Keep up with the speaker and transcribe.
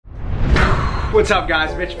What's up,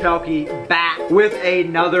 guys? Mitch Pelkey back with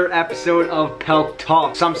another episode of Pelk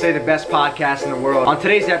Talk. Some say the best podcast in the world. On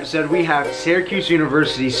today's episode, we have Syracuse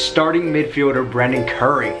University's starting midfielder, Brendan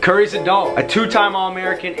Curry. Curry's a dog, a two-time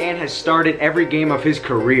All-American, and has started every game of his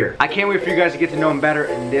career. I can't wait for you guys to get to know him better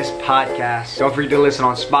in this podcast. Don't forget to listen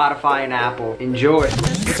on Spotify and Apple. Enjoy.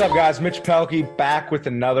 What's up, guys? Mitch Pelkey back with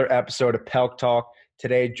another episode of Pelk Talk.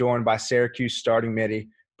 Today, joined by Syracuse starting midi,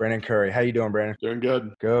 Brendan Curry. How you doing, Brendan? Doing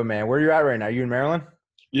good. Good, man. Where you at right now? You in Maryland?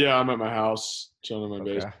 Yeah, I'm at my house, chilling in my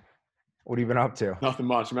base. What have you been up to? Nothing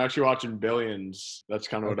much. I'm actually watching Billions. That's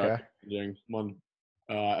kind of what I'm doing. I'm on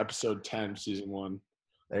episode 10, season 1.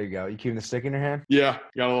 There you go. You keeping the stick in your hand? Yeah,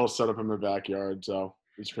 got a little setup in my backyard, so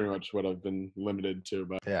it's pretty much what I've been limited to.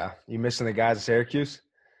 But yeah, you missing the guys at Syracuse?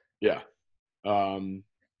 Yeah.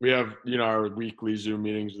 We have, our weekly Zoom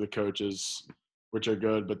meetings with the coaches, which are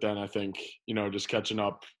good, but then I think, just catching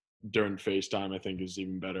up during FaceTime, I think is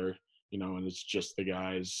even better, and it's just the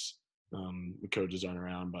guys, the coaches aren't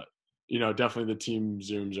around, but, definitely the team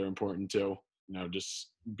Zooms are important too, just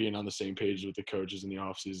being on the same page with the coaches in the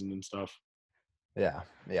off season and stuff. Yeah.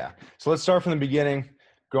 So let's start from the beginning.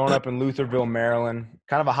 Growing up in Lutherville, Maryland,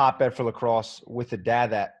 kind of a hotbed for lacrosse with a dad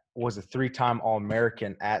that was a 3-time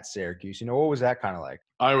All-American at Syracuse. What was that kind of like?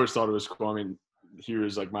 I always thought it was cool. I mean, he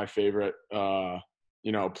was like my favorite,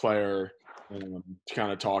 player to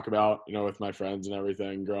kind of talk about, with my friends and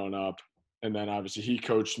everything growing up. And then obviously he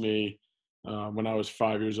coached me when I was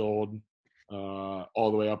 5 years old,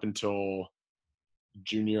 all the way up until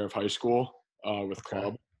junior year of high school with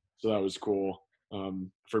club. So that was cool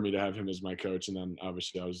for me to have him as my coach. And then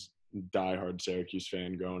obviously I was a diehard Syracuse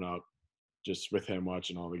fan growing up, just with him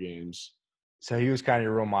watching all the games. So he was kind of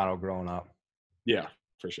your role model growing up? Yeah,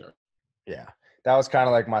 for sure. Yeah. That was kind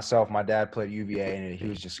of like myself. My dad played UVA, and he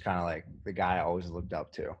was just kind of like the guy I always looked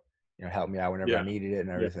up to. Helped me out whenever I needed it and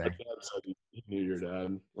everything. Yeah, my dad said he knew your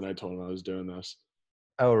dad when I told him I was doing this.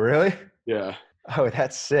 Oh, really? Yeah. Oh,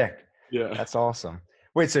 that's sick. Yeah. That's awesome.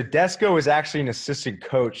 Wait, so Desco was actually an assistant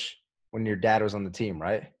coach when your dad was on the team,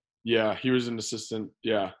 right? Yeah, he was an assistant.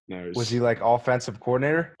 Yeah. No, was he like offensive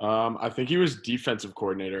coordinator? I think he was defensive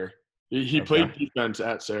coordinator. He played defense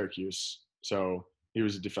at Syracuse, so he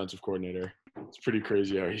was a defensive coordinator. It's pretty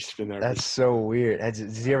crazy how he's been there. That's so weird.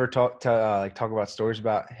 Does he ever talk about stories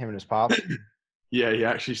about him and his pops? Yeah, he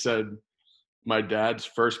actually said my dad's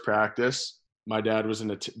first practice. My dad was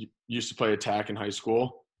used to play attack in high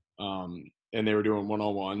school, and they were doing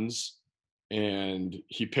one-on-ones, and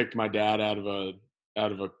he picked my dad out of the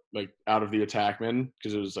attackman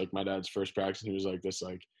because it was like my dad's first practice. And he was like this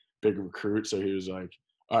like big recruit, so he was like,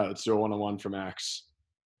 all right, let's do a one-on-one for Max.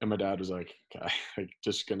 And my dad was like, okay, like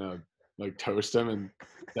just gonna like toast him, and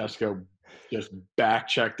Desco just back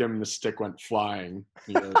checked him and the stick went flying.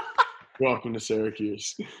 Welcome to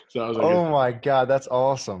Syracuse. So I was like, oh my God, that's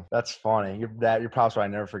awesome. That's funny. Your pops, I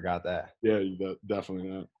never forgot that. Yeah, definitely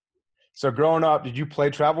not. So growing up, did you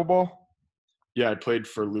play travel ball? Yeah, I played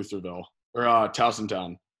for Lutherville or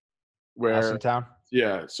Towsontown. Towsontown?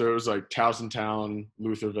 Yeah, so it was like Towsontown,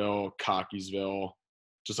 Lutherville, Cockeysville,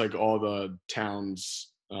 just like all the towns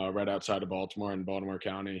right outside of Baltimore and Baltimore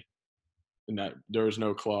County. And that there was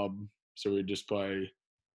no club, so we'd just play,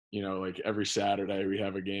 like every Saturday we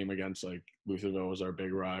have a game against like Lutherville was our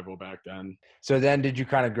big rival back then. So then did you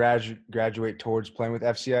kind of graduate towards playing with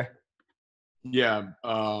FCA? Yeah,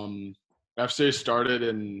 FCA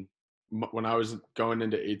started when I was going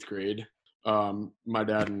into 8th grade. My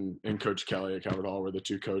dad and Coach Kelly at Calvert Hall were the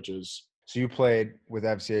two coaches. So you played with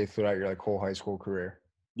FCA throughout your whole high school career?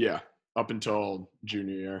 Yeah, up until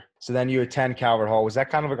junior year. So then you attend Calvert Hall. Was that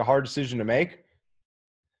kind of like a hard decision to make?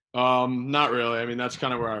 Not really. I mean, that's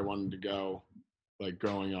kind of where I wanted to go. Like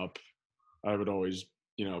growing up, I would always,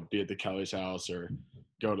 be at the Kelly's house or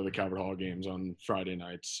go to the Calvert Hall games on Friday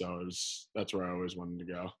nights. So that's where I always wanted to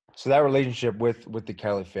go. So that relationship with the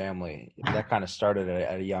Kelly family, that kind of started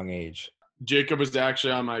at a young age. Jacob was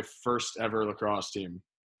actually on my first ever lacrosse team.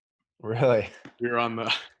 Really? We were on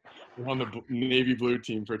the navy blue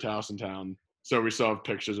team for Towsontown. So we still have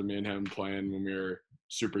pictures of me and him playing when we were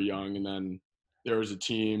super young. And then there was a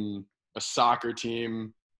soccer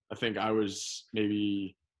team. I think I was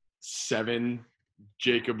maybe 7.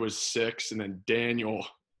 Jacob was 6. And then Daniel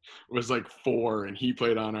was like 4. And he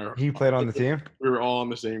played on the team? We were all on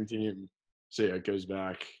the same team. So yeah, it goes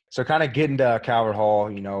back. So kind of getting to Calvert Hall,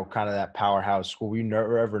 kind of that powerhouse school. Were you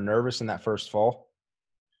ever nervous in that first fall?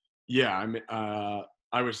 Yeah, I mean,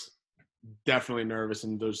 I was definitely nervous,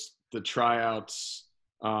 and the tryouts.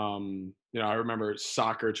 I remember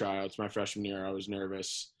soccer tryouts my freshman year. I was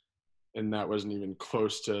nervous, and that wasn't even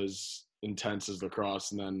close to as intense as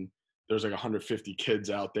lacrosse. And then there's like 150 kids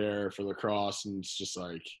out there for lacrosse, and it's just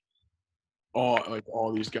like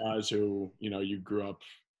all these guys who, you know, you grew up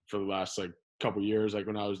for the last like couple years. Like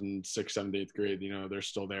when I was in 6th, 7th, 8th grade, you know, they're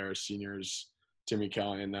still there as seniors, Timmy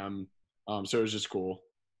Kelly and them. So it was just cool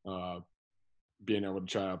being able to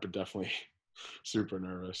try out, but definitely super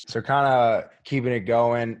nervous. So kind of keeping it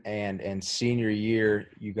going, and senior year,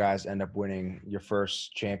 you guys end up winning your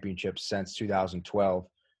first championship since 2012.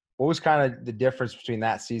 What was kind of the difference between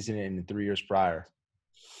that season and the 3 years prior?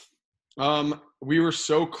 We were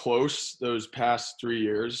so close those past 3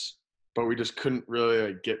 years, but we just couldn't really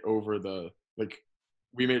like get over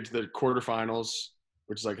we made it to the quarterfinals,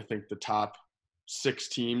 which is like, I think the top 6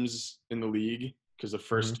 teams in the league, because the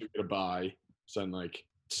first 2 get a bye. So then like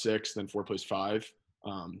 6, then 4 plays 5.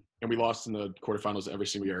 And we lost in the quarterfinals every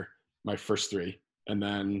single year, my first 3. And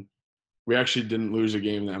then we actually didn't lose a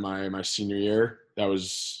game in the MIA my senior year. That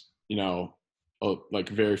was, you know, like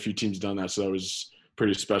very few teams done that. So that was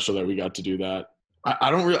pretty special that we got to do that.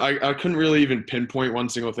 I couldn't really even pinpoint one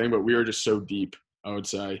single thing, but we were just so deep, I would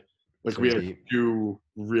say. Like So we had deep. 2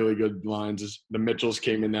 really good lines. The Mitchells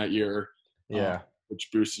came in that year, which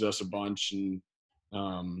boosted us a bunch, and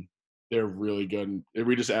they're really good. And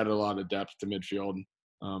we just added a lot of depth to midfield.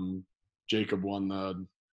 Jacob won the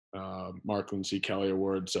Markland C. Kelly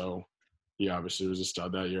Award, so he obviously was a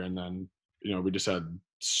stud that year. And then, you know, we just had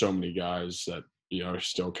so many guys that, you know, are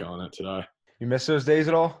still killing it today. You miss those days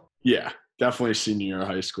at all? Yeah, definitely senior year of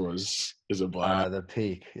high school is a blast. The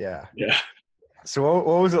peak, yeah. Yeah. So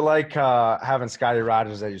what was it like having Scotty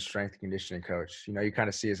Rogers as your strength and conditioning coach? You know, you kind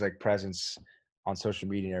of see his like presence on social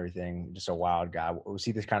media and everything, just a wild guy. Was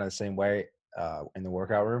he this kind of the same way in the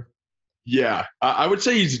workout room? Yeah, I would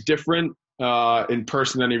say he's different in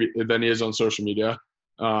person than he is on social media.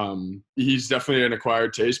 He's definitely an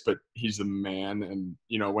acquired taste, but he's the man. And,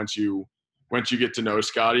 you know, once you get to know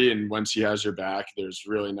Scotty and once he has your back, there's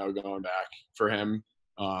really no going back for him.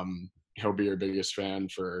 He'll be your biggest fan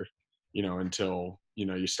for, you know, until, you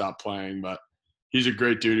know, you stop playing. But he's a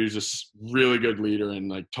great dude. He's just really good leader, and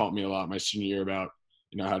like taught me a lot my senior year about,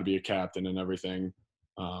 you know, how to be a captain and everything,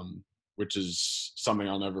 which is something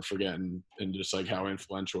I'll never forget. And just like how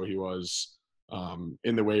influential he was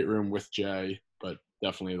in the weight room with Jay, but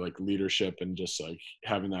definitely like leadership and just like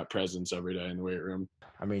having that presence every day in the weight room.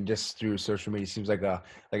 I mean, just through social media, seems like an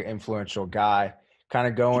influential guy. Kind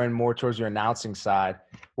of going more towards your announcing side.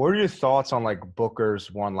 What are your thoughts on like Booker's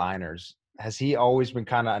one-liners? Has he always been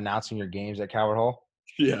kind of announcing your games at Calvert Hall?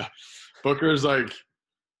 Yeah, Booker's like,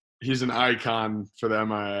 he's an icon for the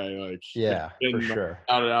MIA. Like, yeah, for sure.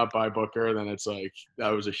 Shouted out by Booker, then it's like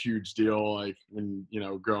that was a huge deal. Like when, you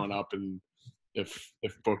know, growing up, and if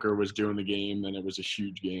Booker was doing the game, then it was a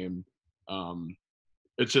huge game.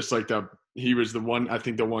 It's just like he was the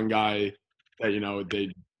one guy that, you know,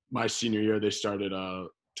 my senior year they started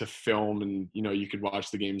to film, and, you know, you could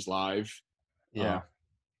watch the games live. Yeah.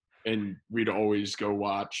 And we'd always go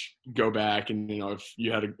back, and, you know, if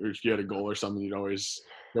you had a goal or something, you'd always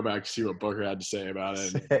go back to see what Booker had to say about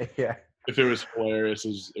it. And yeah. if it was hilarious,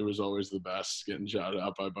 it was always the best getting shouted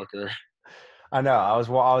out by Booker. I know. I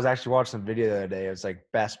was actually watching some video the other day. It was like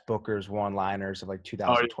best Booker's one-liners of like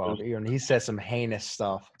 2012. Oh, yeah. And he said some heinous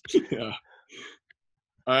stuff. Yeah.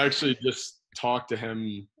 I actually just talked to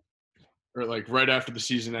him, or like right after the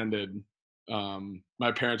season ended.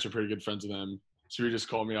 My parents are pretty good friends with him, so he just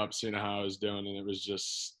called me up, seeing how I was doing, and he's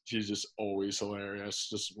just always hilarious.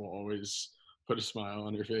 Just will always put a smile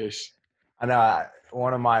on your face. I know.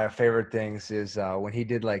 One of my favorite things is when he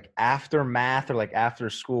did like after math or like after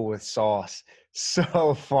school with Sauce.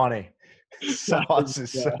 So funny. Sauce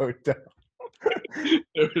is so dumb.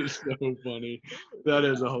 It was so funny. That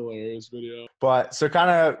is a hilarious video. But so kind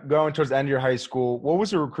of going towards the end of your high school, what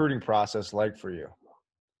was the recruiting process like for you?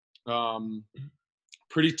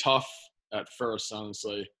 Pretty tough at first,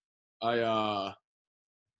 honestly. I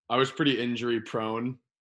was pretty injury prone.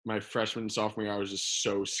 My freshman and sophomore year, I was just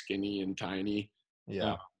so skinny and tiny.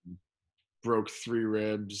 Yeah. Broke 3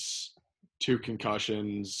 ribs, 2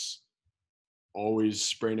 concussions, always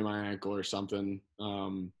spraining my ankle or something.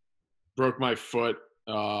 Broke my foot.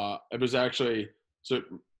 It was actually, so,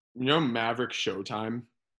 you know, Maverick Showtime?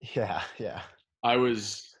 Yeah. It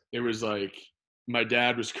was like, my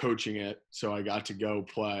dad was coaching it, so I got to go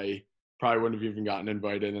play. Probably wouldn't have even gotten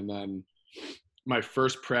invited. And then my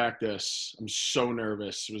first practice, I'm so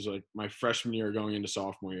nervous. It was like my freshman year going into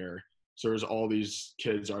sophomore year. So there was all these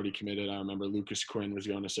kids already committed. I remember Lucas Quinn was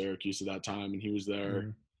going to Syracuse at that time, and he was there. Mm-hmm.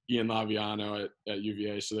 Ian Laviano at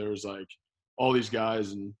UVA. So there was like all these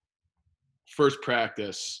guys, and first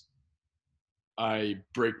practice, I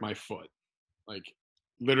break my foot. Like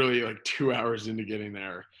literally like 2 hours into getting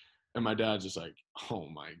there. And my dad's just like, oh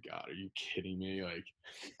my God, are you kidding me?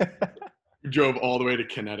 Like, drove all the way to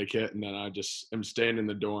Connecticut, and then I just am staying in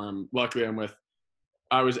the dorm. Luckily, I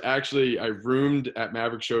roomed at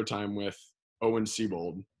Maverick Showtime with Owen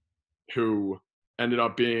Siebold, who ended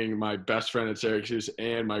up being my best friend at Syracuse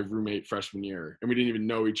and my roommate freshman year. And we didn't even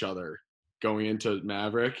know each other going into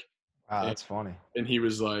Maverick. Wow, that's funny. And he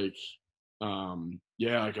was like,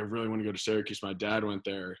 yeah, like I really want to go to Syracuse. My dad went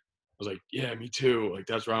there. I was like, yeah, me too. Like,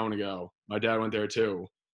 that's where I want to go. My dad went there too.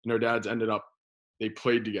 And our dads they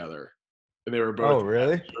played together. And they were both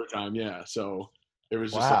really? at Showtime. Yeah. So it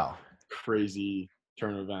was just Wow. a crazy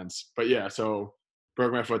turn of events. But yeah, so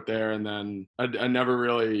broke my foot there. And then I didn't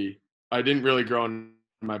really grow in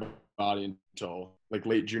my body until like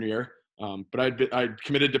late junior year. But I'd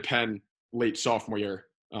committed to Penn late sophomore year.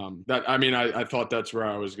 I thought that's where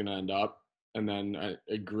I was going to end up. And then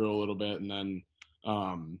it grew a little bit. And then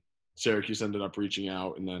Syracuse ended up reaching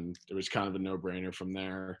out. And then it was kind of a no-brainer from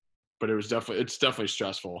there. But it's definitely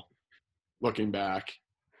stressful looking back,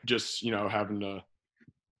 just, having to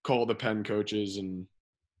call the Penn coaches and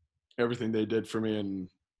everything they did for me. And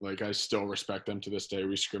like, I still respect them to this day.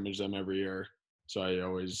 We scrimmage them every year. So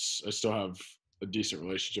I still have a decent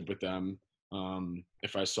relationship with them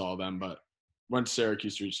if I saw them. But once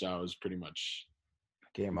Syracuse reached out, it was pretty much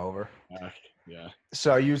game over. Yeah.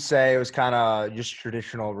 So you'd say it was kind of just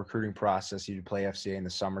traditional recruiting process. You'd play FCA in the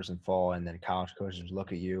summers and fall, and then college coaches would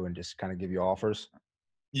look at you and just kind of give you offers.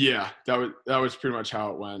 Yeah, that was pretty much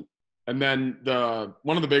how it went. And then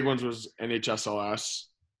one of the big ones was NHSLS,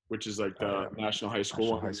 which is like the National High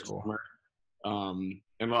School. And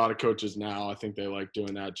a lot of coaches now, I think they like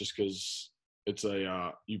doing that just because it's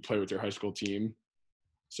you play with your high school team.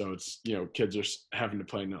 So it's, kids are having to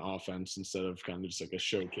play in the offense instead of kind of just like a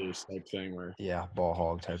showcase type thing where. Yeah, ball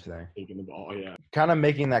hog type thing. Taking the ball, yeah. Kind of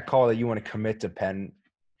making that call that you want to commit to Penn.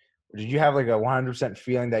 Did you have like a 100%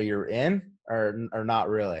 feeling that you're in or not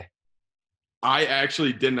really? I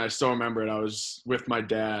actually didn't. I still remember it. I was with my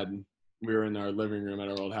dad. We were in our living room at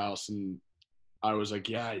our old house, and I was like,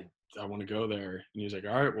 yeah, I want to go there. And he was like,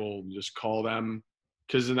 all right, well, just call them.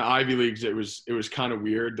 Because in the Ivy Leagues, it was kind of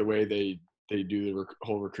weird the way they do the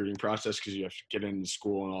whole recruiting process because you have to get into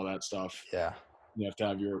school and all that stuff. Yeah. You have to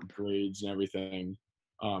have your grades and everything.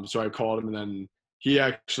 So I called him, and then he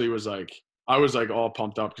actually was like, I was like all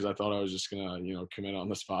pumped up because I thought I was just going to, commit on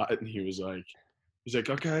the spot. And he was like,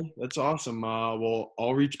 okay, that's awesome. Well,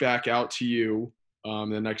 I'll reach back out to you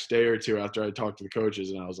the next day or two after I talked to the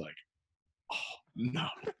coaches. And I was like, oh, no.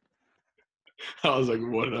 I was like,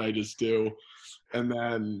 what did I just do? And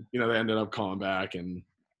then, they ended up calling back and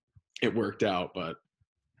it worked out. But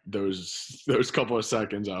those couple of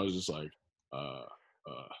seconds, I was just like,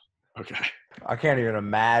 okay. I can't even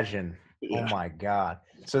imagine. Yeah. Oh, my God.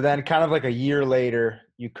 So then kind of like a year later,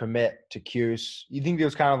 you commit to Cuse. You think it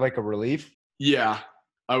was kind of like a relief? Yeah,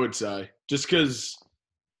 I would say. Just because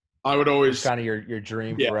I would always – it's kind of your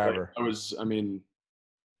dream forever. I was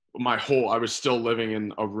still living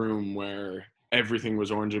in a room where everything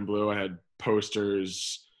was orange and blue. I had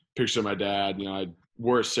posters, pictures of my dad. I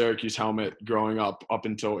wore a Syracuse helmet growing up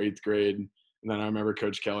until 8th grade. And then I remember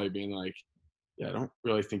Coach Kelly being like, yeah, I don't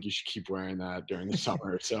really think you should keep wearing that during the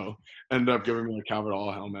summer. So ended up giving me a Calvert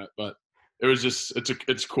Hall helmet. But it was just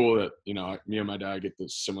it's cool that, me and my dad get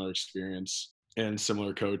this similar experience and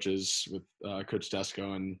similar coaches with Coach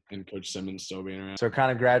Tesco and Coach Simmons still being around. So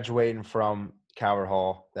kind of graduating from Calvert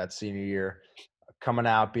Hall that senior year, coming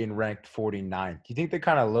out being ranked 49th. Do you think they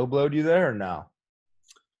kind of low blowed you there or no?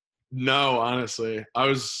 No, honestly. I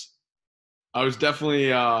was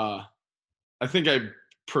definitely I think I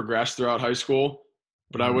progressed throughout high school,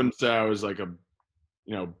 but I wouldn't say I was like a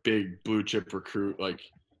big blue chip recruit like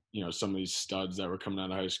some of these studs that were coming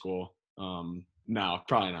out of high school. No,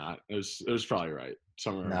 probably not. It was probably right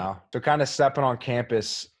somewhere. No. So kind of stepping on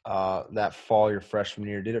campus that fall your freshman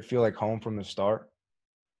year, did it feel like home from the start?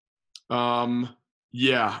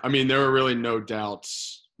 Yeah. I mean, there were really no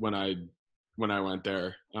doubts when I went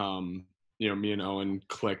there. Me and Owen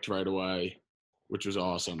clicked right away, which was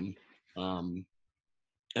awesome.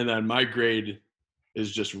 And then my grade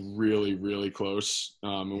is just really, really close.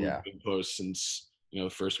 And we've been close since, the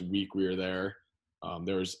first week we were there.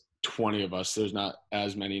 There was 20 of us. There's not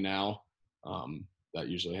as many now. That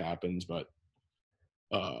usually happens. But,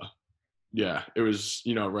 yeah, it was,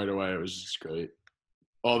 right away, it was just great.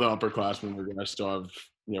 All the upperclassmen I still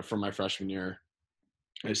have, from my freshman year.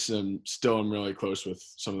 I still am really close with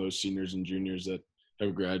some of those seniors and juniors that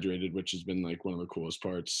have graduated, which has been like one of the coolest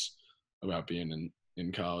parts about being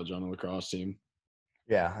in college on a lacrosse team.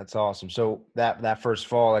 Yeah, that's awesome. So that first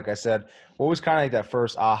fall, like I said, what was kind of like that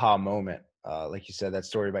first aha moment like you said, that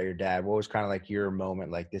story about your dad. What was kind of like your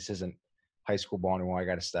moment? Like, this isn't high school ball anymore. I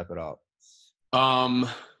got to step it up.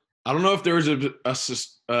 I don't know if there was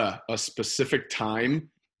a specific time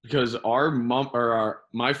because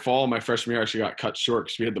my fall my freshman year actually got cut short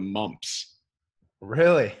because we had the mumps.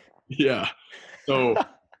 Really? Yeah. So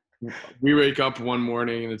we wake up one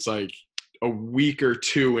morning and it's like a week or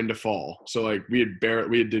two into fall. So like we had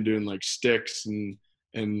been doing like sticks and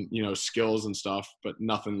skills and stuff, but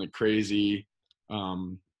nothing like crazy.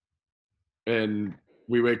 And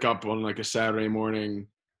we wake up on like a Saturday morning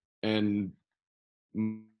and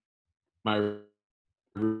my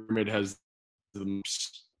roommate had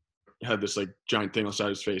this like giant thing on the side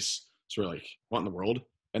of his face. So we're like, what in the world?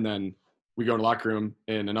 And then we go in the locker room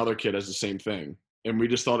and another kid has the same thing. And we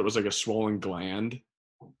just thought it was like a swollen gland.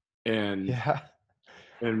 And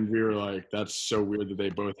we were like, that's so weird that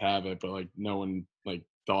they both have it, but like no one like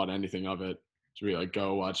thought anything of it. So we like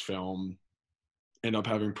go watch film, end up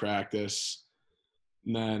having practice.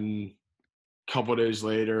 And then a couple of days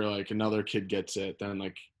later, like another kid gets it. Then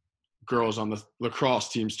like girls on the lacrosse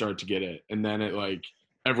team start to get it. And then it like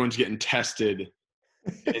everyone's getting tested.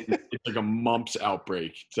 And it's like a mumps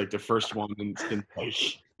outbreak. It's like the first one in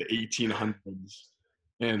like the 1800s.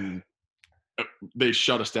 And they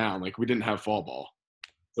shut us down. Like we didn't have fall ball.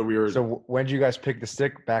 So when did you guys pick the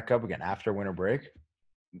stick back up again after winter break?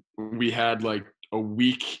 We had like a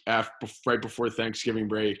week right before Thanksgiving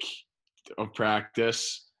break of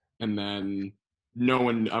practice. And then there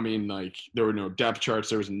were no depth charts.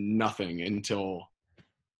 There was nothing until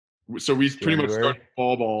 – so we pretty much started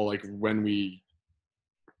fall ball like when we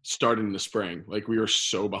started in the spring. Like we were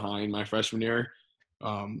so behind my freshman year,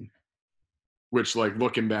 which like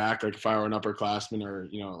looking back, like if I were an upperclassman or,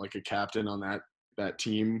 like a captain on that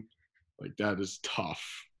team, like that is tough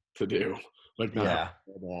to do. Like not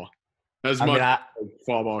fall ball.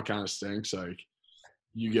 Fall ball kind of stinks. Like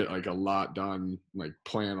you get like a lot done, like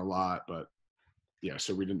playing a lot, but yeah,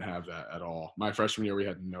 so we didn't have that at all. My freshman year, we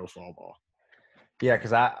had no fall ball. Yeah,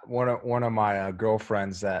 because one of my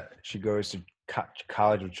girlfriends that she goes to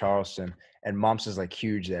college with Charleston, and mumps is like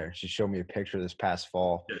huge there. She showed me a picture this past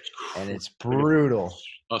fall, and it's brutal.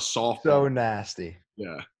 A softball. So nasty.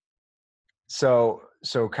 Yeah. So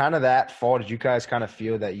kind of that fall, did you guys kind of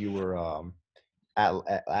feel that you were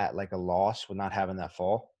at like a loss with not having that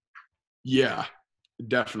fall? Yeah,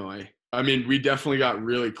 definitely. I mean, we definitely got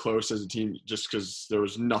really close as a team just because there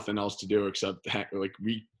was nothing else to do except like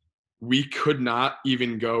we could not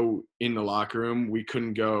even go in the locker room. We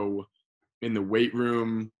couldn't go in the weight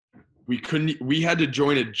room. We had to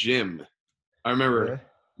join a gym. I remember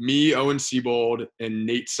me, Owen Siebold, and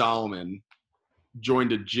Nate Solomon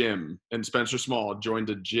joined a gym, and Spencer Small joined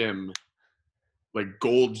a gym, like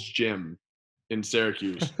Gold's Gym in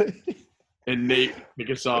Syracuse. And Nate picked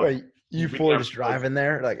us up. Wait, you four just driving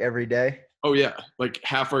there like every day? Oh yeah, like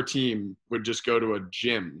half our team would just go to a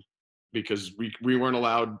gym because we weren't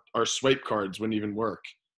allowed. Our swipe cards wouldn't even work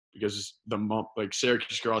because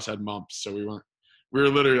Syracuse girls had mumps, so we were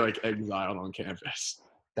literally like exiled on campus.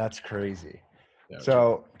 That's crazy. Yeah,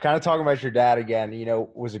 so kind of talking about your dad again,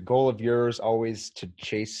 was a goal of yours always to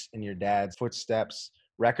chase in your dad's footsteps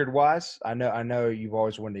record wise? I know you've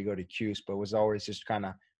always wanted to go to Cuse, but was always just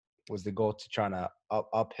was the goal to trying to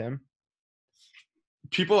up him?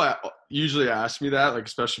 People usually ask me that, like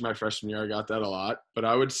especially my freshman year, I got that a lot, but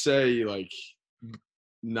I would say like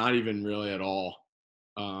not even really at all.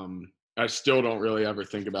 I still don't really ever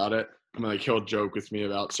think about it. I mean, like he'll joke with me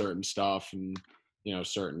about certain stuff and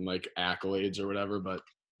certain like accolades or whatever, but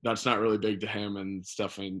that's not really big to him, and it's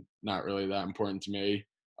definitely not really that important to me.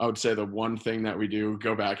 I would say the one thing that we do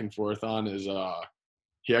go back and forth on is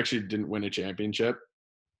he actually didn't win a championship.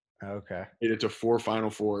 Okay. Made it to 4 Final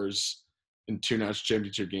Fours in 2 national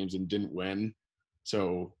championship games and didn't win.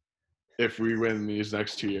 So if we win these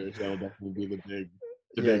next 2 years, that'll definitely be the big.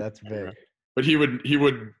 That's big. But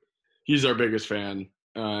he's our biggest fan,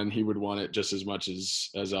 and he would want it just as much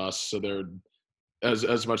as us. So there,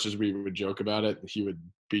 as much as we would joke about it, he would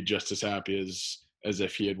be just as happy as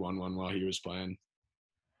if he had won one while he was playing.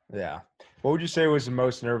 Yeah. What would you say was the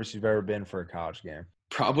most nervous you've ever been for a college game?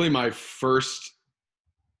 Probably my first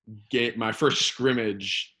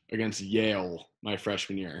scrimmage against Yale my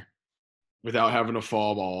freshman year without having a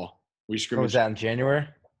fall ball. We scrimmaged. Was that in January?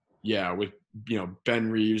 Yeah, with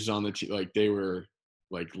Ben Reeves on the team. Like they were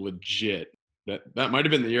like legit. That might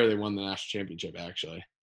have been the year they won the national championship actually.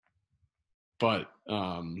 But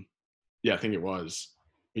yeah, I think it was.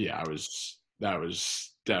 Yeah, that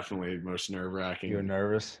was definitely the most nerve-wracking. You were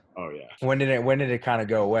nervous? Oh yeah. When did it kind of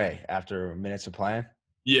go away? After minutes of playing?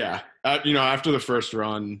 Yeah. After the first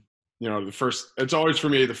run, you know, it's always for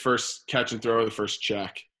me, the first catch and throw, the first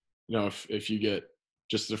check. You know, if you get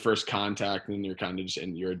just the first contact, then you're kind of just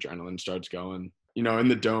in, your adrenaline starts going. You know, in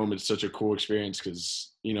the dome, it's such a cool experience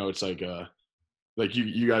because, you know, it's like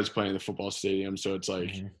you guys play in the football stadium, so it's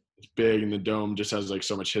like it's big, and the dome just has like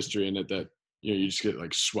so much history in it that, you know, you just get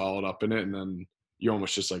like swallowed up in it, and then you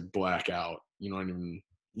almost just like black out. You don't even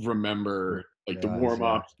remember like the warm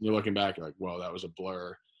up. You're looking back, you're like, whoa, that was a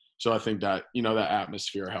blur. So I think that, you know, that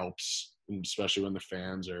atmosphere helps, and especially when the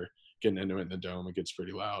fans are getting into it in the dome, it gets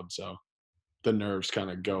pretty loud. So the nerves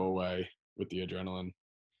kind of go away with the adrenaline.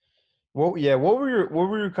 Well, yeah. What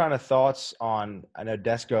were your kind of thoughts on? I know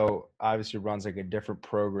Desco obviously runs like a different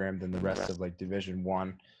program than the rest of like Division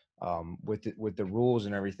One, with the rules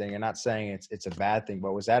and everything. And not saying it's a bad thing,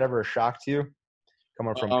 but was that ever a shock to you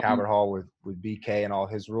coming from Calvert Hall with BK and all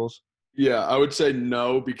his rules? Yeah, I would say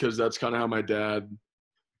no, because that's kind of how my dad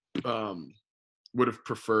would have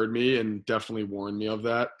preferred me, and definitely warned me of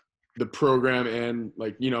that. The program and,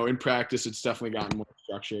 like, you know, in practice, it's definitely gotten more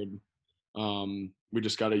structured. We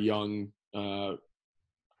just got a young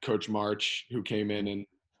Coach March who came in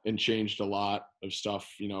and changed a lot of stuff,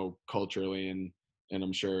 you know, culturally and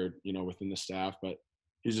I'm sure, you know, within the staff. But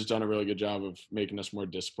he's just done a really good job of making us more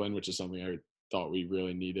disciplined, which is something I thought we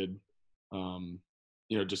really needed.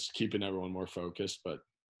 You know, just keeping everyone more focused.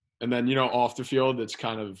 And then, you know, off the field, it's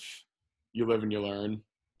kind of, you live and you learn.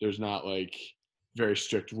 There's not like very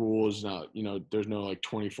strict rules, you know, there's no like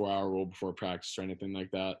 24-hour rule before practice or anything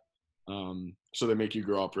like that. So they make you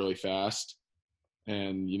grow up really fast,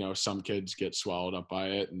 and, you know, some kids get swallowed up by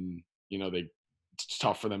it, and, you know, it's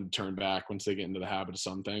tough for them to turn back once they get into the habit of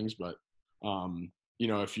some things. But, you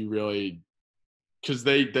know, if you really, because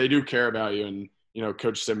they do care about you, and, you know,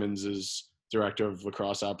 Coach Simmons is director of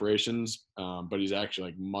lacrosse operations, but he's actually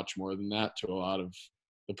like much more than that to a lot of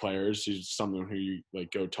the players. He's someone who you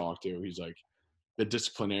like go talk to. He's like the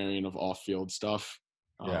disciplinarian of off-field stuff.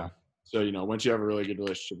 Yeah. So, you know, once you have a really good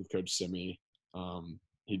relationship with Coach Simmy,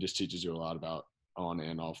 he just teaches you a lot about on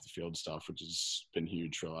and off the field stuff, which has been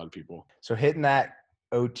huge for a lot of people. So hitting that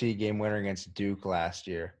OT game winner against Duke last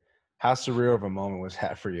year, how surreal of a moment was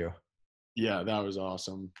that for you? Yeah, that was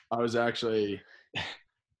awesome. I was actually,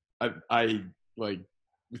 I like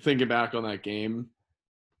thinking back on that game,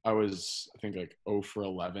 I was, I think, like 0 for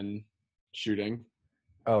 11 shooting.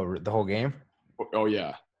 Oh, the whole game? Oh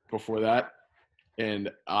yeah, before that.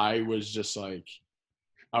 And I was just like,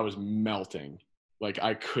 I was melting. Like,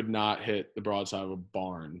 I could not hit the broadside of a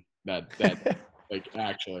barn. That like,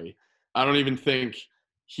 actually, I don't even think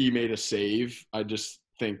he made a save. I just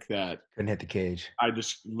think that Couldn't hit the cage. I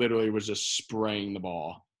just literally was just spraying the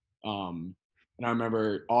ball. And I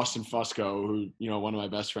remember Austin Fusco, who, you know, one of my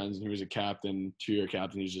best friends, and he was a captain, 2-year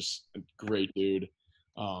captain. He's just a great dude.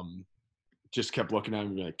 Just kept looking at me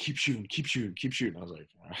and be like, keep shooting, keep shooting, keep shooting. I was like,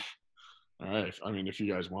 all right. I mean, if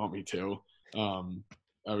you guys want me to.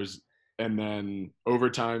 And then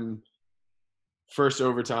first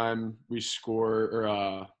overtime, we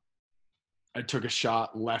score, I took a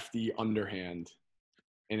shot lefty underhand,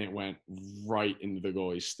 and it went right into the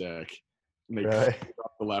goalie's stick. And they Really?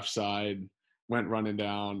 up the left side, went running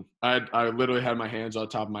down. I literally had my hands on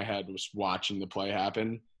top of my head, was watching the play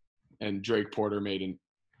happen, and Drake Porter made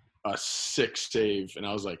a sick save, and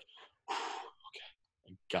I was like, okay,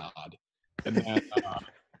 thank God.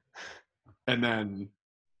 And then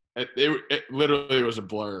it literally was a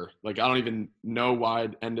blur. Like, I don't even know why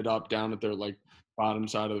it ended up down at their like bottom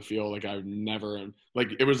side of the field. Like, I've never,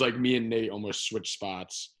 like, it was like me and Nate almost switched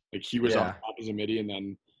spots. Like, he was on top as a midi, and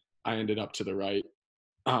then I ended up to the right.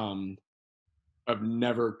 I've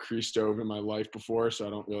never creased over in my life before, so I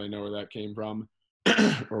don't really know where that came from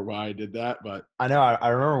or why I did that. But I know. I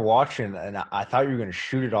remember watching, and I thought you were going to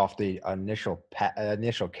shoot it off the initial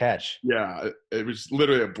catch. Yeah, it was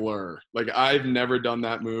literally a blur. Like, I've never done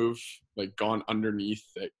that move, like gone underneath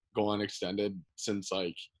that goal line extended, since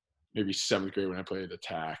like maybe 7th grade when I played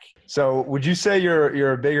attack. So would you say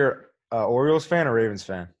you're a bigger Orioles fan or Ravens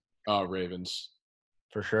fan? Ravens.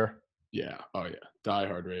 For sure. Yeah. Oh yeah.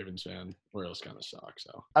 Diehard Ravens fan. Orioles kind of suck.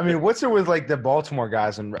 So. I mean, what's it with like the Baltimore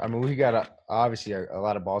guys? And I mean, we got obviously a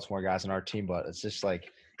lot of Baltimore guys in our team, but it's just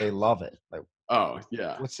like they love it. Like, oh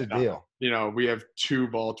yeah. What's the deal? You know, we have 2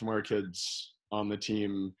 Baltimore kids on the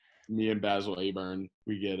team. Me and Basil Aburn.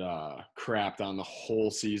 We get crapped on the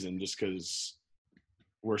whole season just because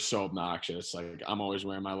we're so obnoxious. Like, I'm always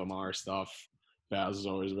wearing my Lamar stuff. Baz is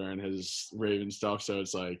always wearing his Raven stuff. So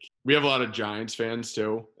it's like, we have a lot of Giants fans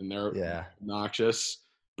too, and they're obnoxious.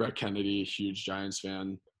 Brett Kennedy, huge Giants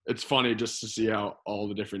fan. It's funny just to see how all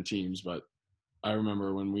the different teams, but I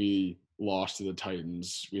remember when we lost to the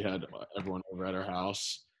Titans, we had everyone over at our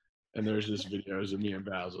house, And there's just videos of me and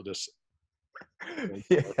Basil just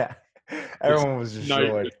Yeah. Everyone was night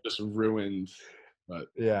destroyed. was just ruined. But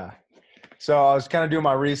Yeah. So I was kind of doing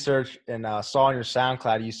my research and saw on your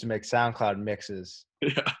SoundCloud you used to make SoundCloud mixes.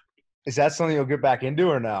 yeah, Is that something you'll get back into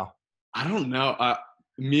or no? I don't know.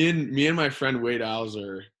 Me and my friend Wade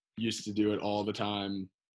Alzer used to do it all the time.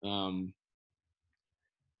 And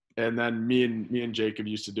then me and Jacob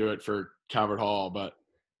used to do it for Calvert Hall, but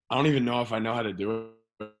I don't even know if I know how to do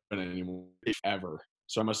it anymore, if ever.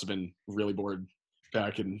 So I must have been really bored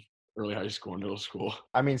back in early high school and middle school.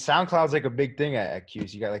 I mean, SoundCloud's like a big thing at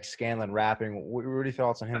Q's. You got like Scanlon rapping. What are your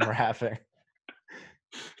thoughts on him rapping?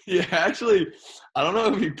 Yeah, actually, I don't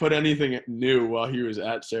know if he put anything new while he was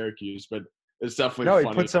at Syracuse, but it's definitely No, funny.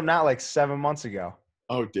 he put something out like 7 months ago.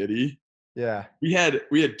 Oh, did he? Yeah. We had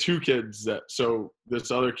 2 kids so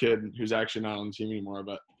this other kid who's actually not on the team anymore,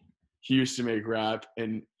 but he used to make rap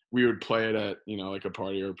and we would play it at, like a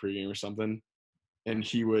party or a pregame or something. And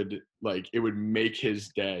he would it would make his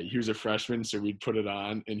day. He was a freshman, so we'd put it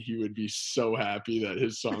on and he would be so happy that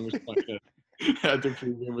his song was playing at the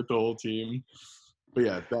pregame with the whole team. But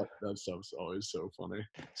yeah, that stuff's always so funny.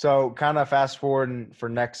 So kind of fast forwarding for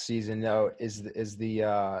next season, is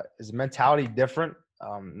the mentality different?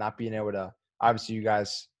 Not being able to, obviously you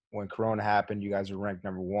guys, when Corona happened, you guys were ranked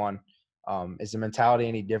number 1. Is the mentality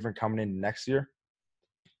any different coming into next year?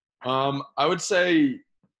 I would say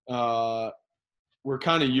we're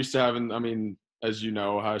kind of used to having, I mean, as you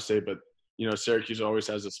know, Ohio State, but, Syracuse always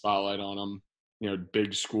has a spotlight on them,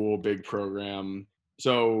 big school, big program.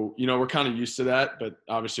 So, we're kind of used to that, but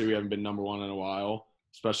obviously we haven't been number 1 in a while,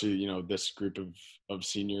 especially, this group of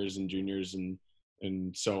seniors and juniors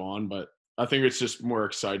and so on. But I think it's just more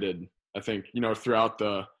excited. I think, throughout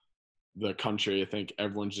the country, I think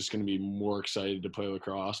everyone's just going to be more excited to play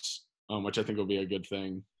lacrosse, which I think will be a good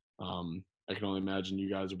thing. I can only imagine you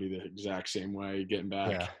guys will be the exact same way getting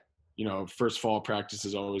back. Yeah. First fall practice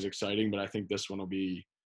is always exciting, but I think this one will be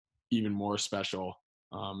even more special,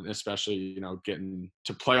 especially, getting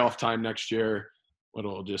to playoff time next year.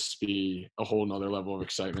 It'll just be a whole nother level of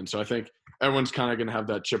excitement. So I think everyone's kind of going to have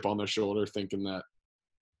that chip on their shoulder thinking that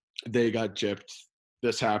they got gypped.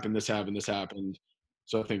 This happened.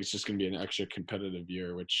 So I think it's just going to be an extra competitive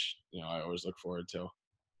year, which, I always look forward to.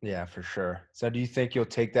 Yeah, for sure. So do you think you'll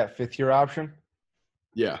take that 5th-year option?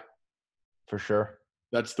 Yeah. For sure.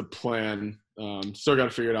 That's the plan. Still got to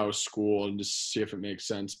figure it out with school and just see if it makes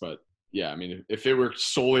sense. But, yeah, I mean, if it were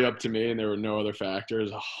solely up to me and there were no other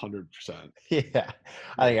factors, 100%. Yeah.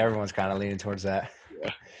 I think everyone's kind of leaning towards that.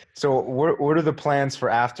 Yeah. So what are the plans for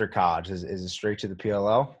after college? Is it straight to the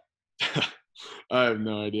PLO? I have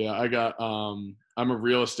no idea. I'm a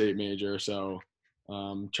real estate major, so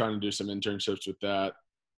trying to do some internships with that.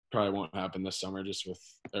 Probably won't happen this summer just with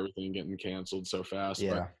everything getting canceled so fast.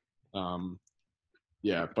 Yeah. But,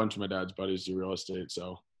 yeah, a bunch of my dad's buddies do real estate,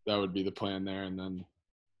 so that would be the plan there, and then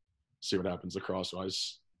see what happens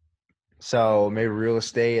lacrosse-wise. So maybe real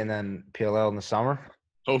estate and then PLL in the summer?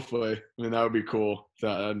 Hopefully. I mean, that would be cool if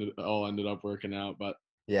that all ended up working out. But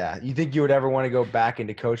yeah. You think you would ever want to go back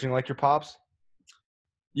into coaching like your pops?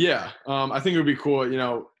 Yeah. I think it would be cool.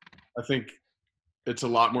 I think it's a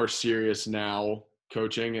lot more serious now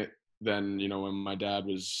coaching it than, when my dad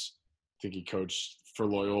was, I think he coached for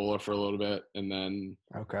Loyola for a little bit and then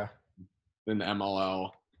in the MLL.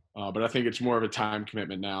 But I think it's more of a time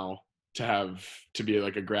commitment now to be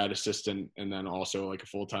like a grad assistant and then also like a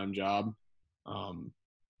full-time job.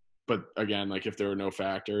 But again, like if there were no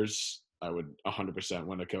factors, I would 100%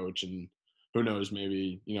 want to coach, and who knows,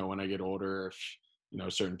 maybe, when I get older,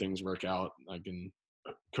 if, certain things work out, I can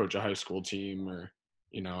coach a high school team or,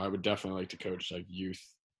 I would definitely like to coach like youth,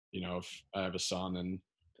 if I have a son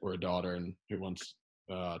or a daughter and who wants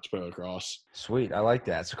to play lacrosse. Sweet. I like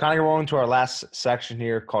that. So kind of rolling to our last section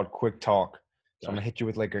here called Quick Talk. So I'm going to hit you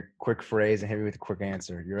with like a quick phrase and hit you with a quick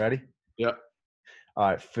answer. You ready? Yep. All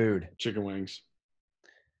right. Food. Chicken wings.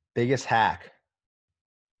 Biggest hack.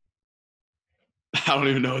 I don't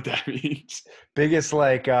even know what that means. Biggest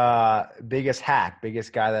hack. Biggest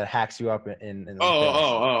guy that hacks you up in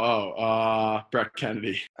Brett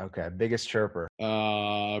Kennedy. Okay. Biggest chirper.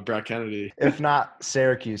 Brett Kennedy. If not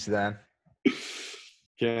Syracuse, then.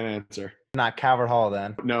 Can't answer. Not Calvert Hall,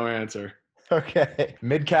 then. No answer. Okay.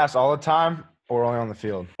 Mid-caps all the time or only on the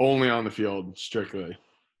field? Only on the field, strictly.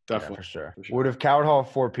 Definitely. Yeah, for sure. Would have Calvert Hall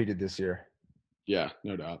four-peated this year? Yeah,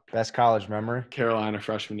 no doubt. Best college memory? Carolina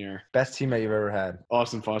freshman year. Best teammate you've ever had?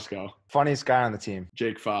 Austin Fusco. Funniest guy on the team?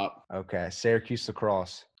 Jake Fopp. Okay. Syracuse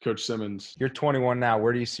Lacrosse? Coach Simmons. You're 21 now.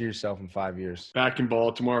 Where do you see yourself in 5 years? Back in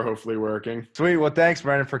Baltimore, hopefully working. Sweet. Well, thanks,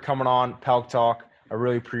 Brandon, for coming on Pelk Talk. I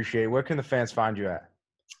really appreciate it. Where can the fans find you at?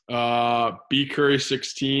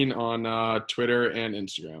 bcurry16 on Twitter and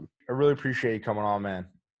Instagram. I really appreciate you coming on, man.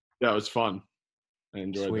 Yeah, it was fun. I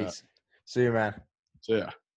enjoyed Sweet. that. See you, man. So yeah.